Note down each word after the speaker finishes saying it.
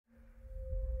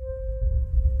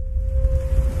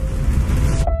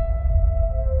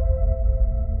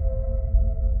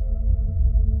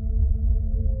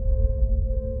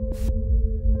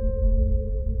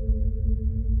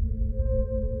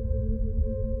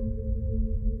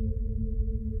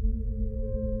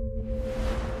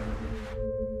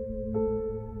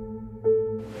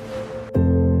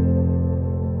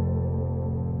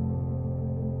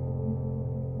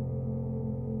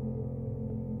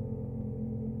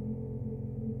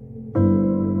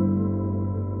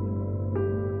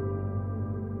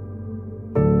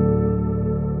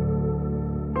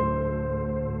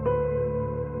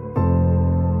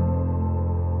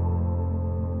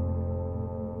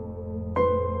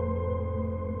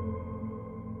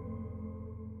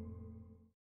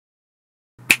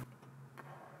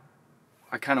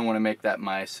kind of want to make that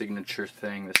my signature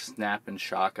thing, the snap and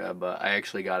shaka, but I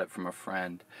actually got it from a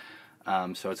friend.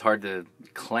 So it's hard to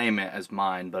claim it as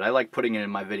mine, but I like putting it in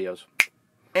my videos.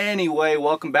 Anyway,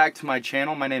 welcome back to my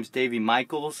channel. My name's Davey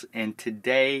Michaels, and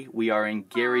today we are in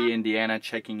Gary, Indiana,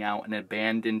 checking out an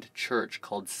abandoned church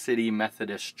called City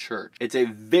Methodist Church. It's a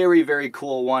very, very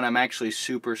cool one. I'm actually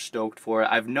super stoked for it.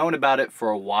 I've known about it for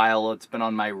a while. It's been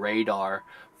on my radar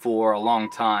for a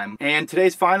long time, and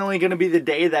today's finally going to be the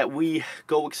day that we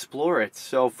go explore it.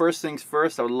 So first things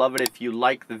first, I would love it if you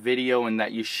like the video and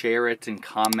that you share it and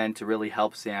comment. It really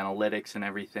helps the analytics and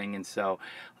everything, and so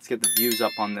let's get the views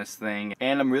up on this thing.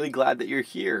 And I'm really glad that you're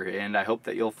here, and I hope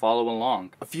that you'll follow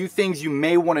along. A few things you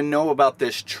may want to know about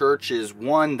this church is,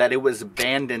 one, that it was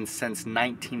abandoned since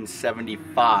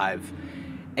 1975.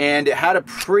 And it had a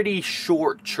pretty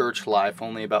short church life.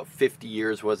 Only about 50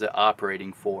 years was it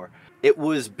operating for. It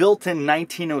was built in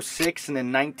 1906, and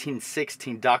in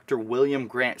 1916, Dr. William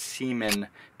Grant Seaman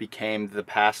became the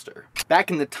pastor. Back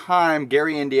in the time,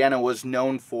 Gary, Indiana was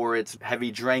known for its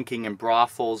heavy drinking and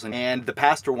brothels, and the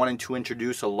pastor wanted to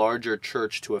introduce a larger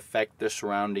church to affect the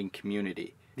surrounding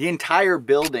community. The entire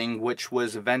building, which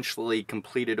was eventually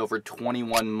completed over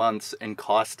 21 months and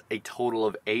cost a total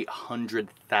of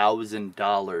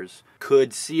 $800,000,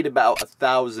 could seat about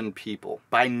 1,000 people.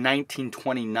 By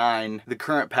 1929, the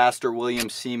current pastor, William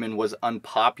Seaman, was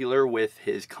unpopular with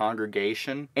his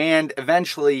congregation, and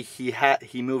eventually he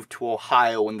moved to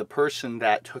Ohio, and the person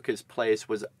that took his place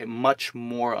was much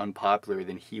more unpopular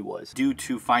than he was. Due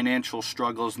to financial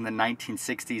struggles in the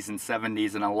 1960s and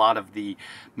 70s and a lot of the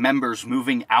members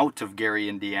moving out of Gary,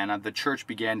 Indiana, the church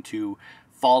began to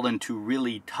fall into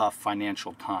really tough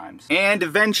financial times. And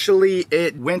eventually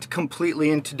it went completely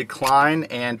into decline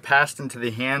and passed into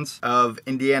the hands of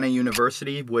Indiana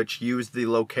University, which used the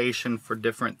location for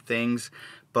different things,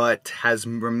 but has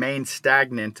remained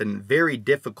stagnant and very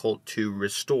difficult to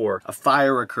restore. A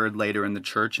fire occurred later in the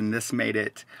church, and this made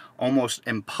it almost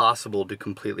impossible to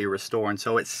completely restore. And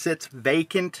so it sits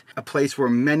vacant, a place where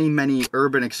many, many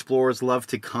urban explorers love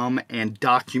to come and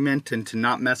document and to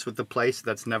not mess with the place.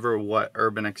 That's never what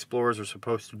urban explorers are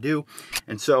supposed to do.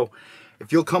 And so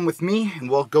if you'll come with me, and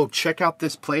we'll go check out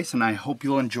this place, and I hope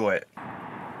you'll enjoy it.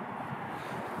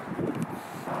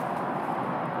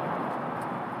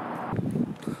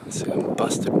 Some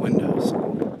busted windows.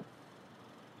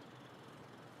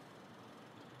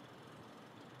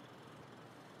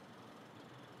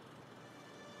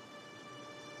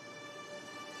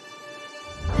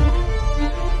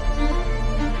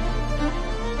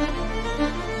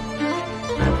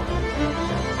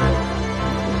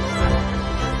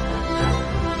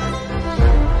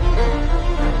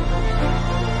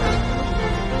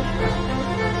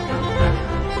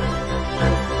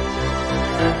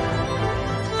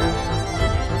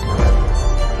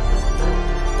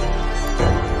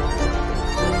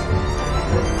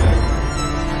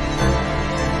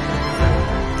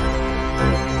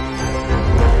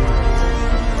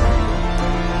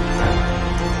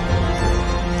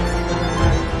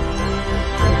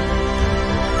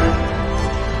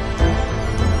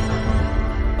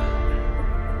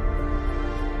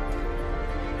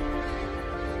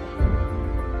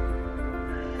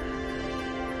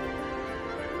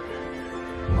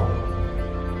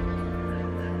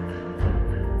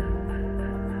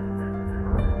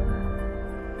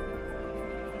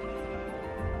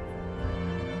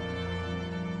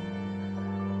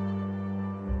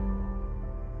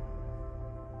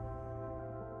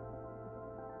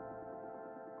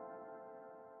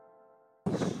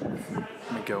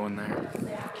 Let me go in there.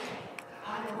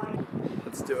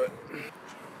 Let's do it.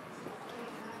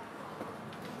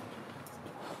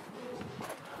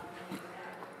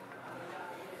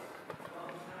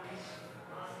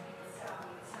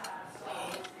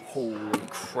 Holy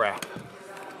crap.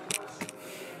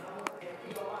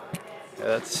 Yeah,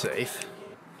 that's safe.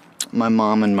 My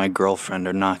mom and my girlfriend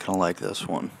are not gonna like this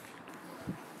one.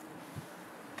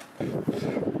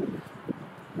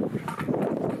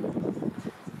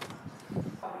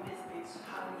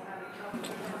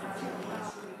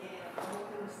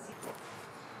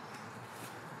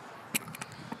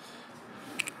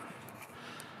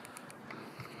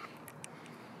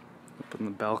 Up on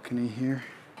the balcony here.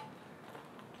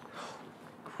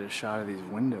 Get a shot of these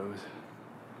windows.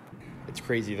 It's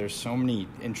crazy. There's so many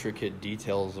intricate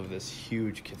details of this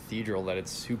huge cathedral that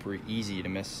it's super easy to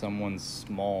miss someone's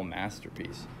small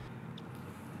masterpiece.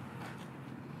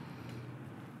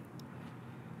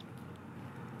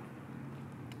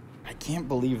 I can't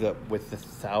believe that with the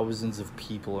thousands of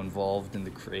people involved in the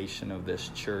creation of this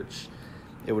church,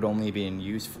 it would only be in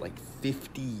use for like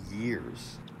 50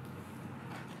 years.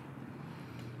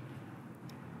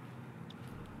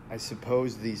 I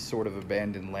suppose these sort of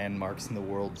abandoned landmarks in the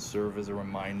world serve as a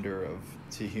reminder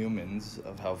to humans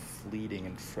of how fleeting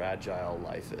and fragile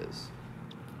life is.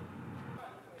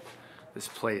 This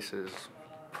place is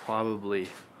probably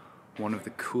one of the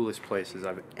coolest places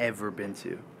I've ever been to.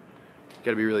 You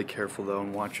gotta be really careful though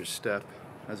and watch your step,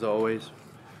 as always.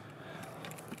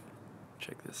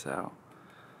 Check this out.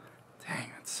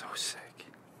 Dang, that's so sick.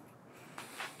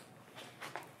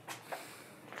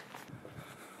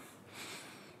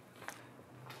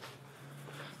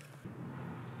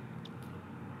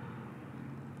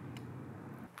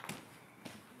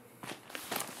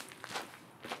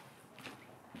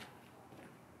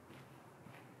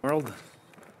 World.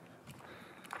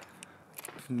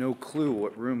 I have no clue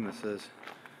what room this is.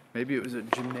 Maybe it was a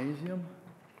gymnasium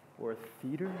or a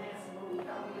theater.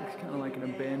 It's kind of like an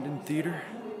abandoned theater.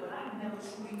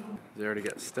 They already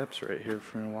got steps right here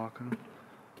for me to walk on.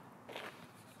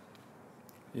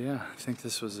 Yeah, I think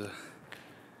this was an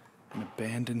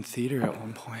abandoned theater at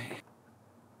one point.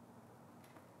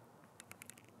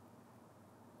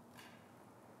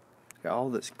 Got all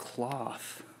this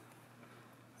cloth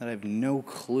that I have no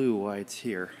clue why it's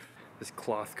here. This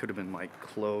cloth could have been like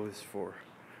clothes for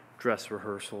dress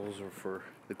rehearsals or for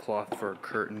the cloth for a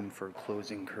curtain, for a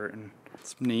closing curtain.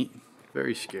 It's neat.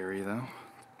 Very scary though.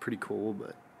 Pretty cool,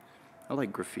 but I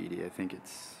like graffiti. I think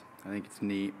it's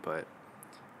neat, but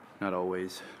not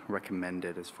always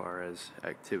recommended as far as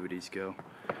activities go.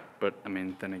 But I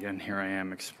mean, then again, here I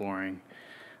am exploring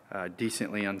a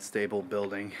decently unstable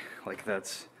building. Like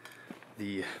that's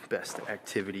the best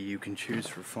activity you can choose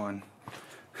for fun.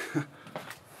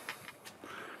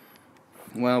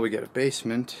 Well, we got a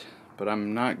basement, but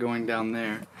I'm not going down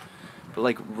there. But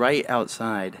like right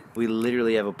outside, we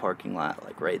literally have a parking lot,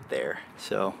 like right there.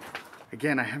 So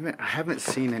again, I haven't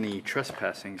seen any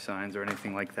trespassing signs or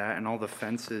anything like that, and all the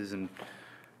fences and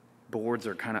boards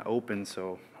are kind of open,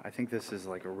 so I think this is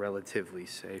like a relatively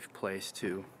safe place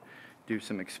to do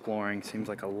some exploring. Seems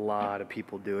like a lot of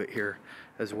people do it here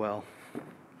as well.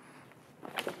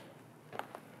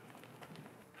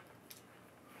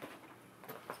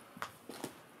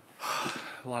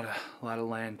 A lot of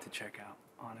land to check out,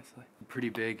 honestly. Pretty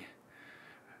big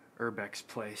urbex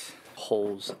place.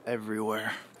 Holes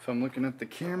everywhere. If I'm looking at the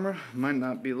camera, I might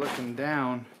not be looking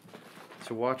down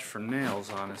to watch for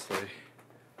nails, honestly.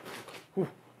 Whew.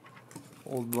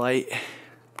 Old light.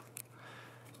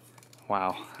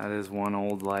 Wow, that is one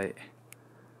old light.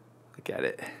 Look at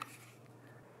it.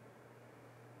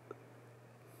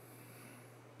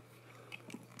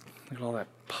 Look at all that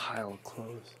pile of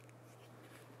clothes.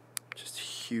 Just a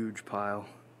huge pile.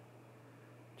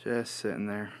 Just sitting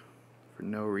there for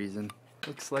no reason.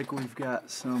 Looks like we've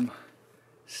got some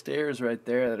stairs right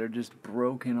there that are just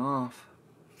broken off.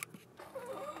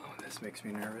 Oh, this makes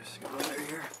me nervous. Go under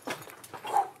here.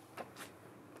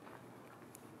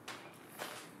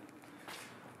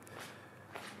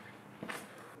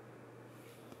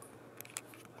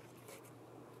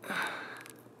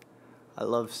 I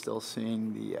love still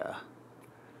seeing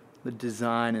the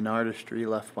design and artistry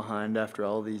left behind after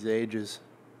all these ages.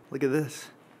 Look at this.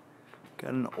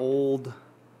 Got an old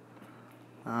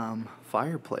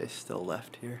fireplace still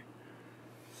left here.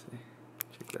 Let's see,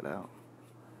 check that out.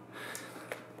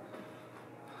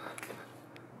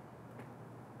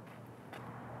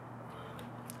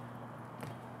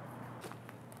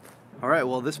 All right,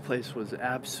 well, this place was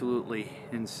absolutely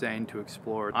insane to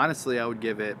explore. Honestly, I would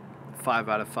give it 5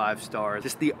 out of 5 stars.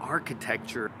 Just the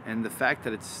architecture and the fact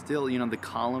that it's still, you know, the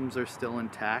columns are still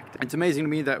intact. It's amazing to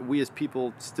me that we as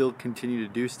people still continue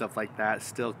to do stuff like that,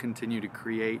 still continue to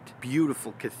create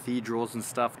beautiful cathedrals and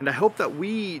stuff. And I hope that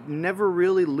we never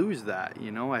really lose that,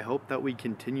 you know? I hope that we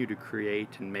continue to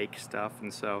create and make stuff.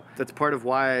 And so that's part of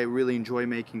why I really enjoy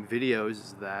making videos,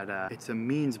 is that it's a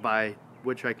means by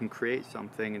which I can create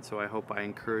something. And so I hope I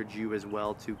encourage you as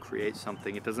well to create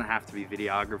something. It doesn't have to be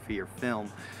videography or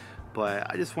film,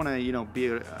 but I just want to, you know, be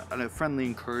a friendly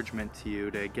encouragement to you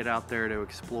to get out there, to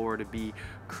explore, to be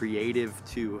creative,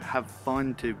 to have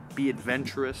fun, to be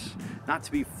adventurous, not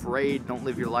to be afraid, don't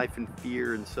live your life in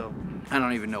fear. And so I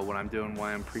don't even know what I'm doing,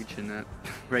 why I'm preaching that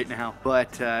right now.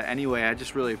 But anyway, I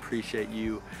just really appreciate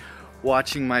you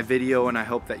watching my video, and I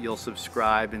hope that you'll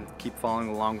subscribe and keep following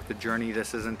along with the journey.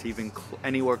 This isn't even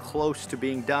anywhere close to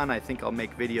being done. I think I'll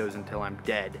make videos until I'm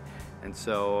dead. And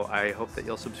so I hope that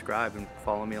you'll subscribe and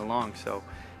follow me along. So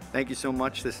thank you so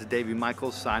much. This is Davey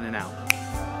Michaels signing out.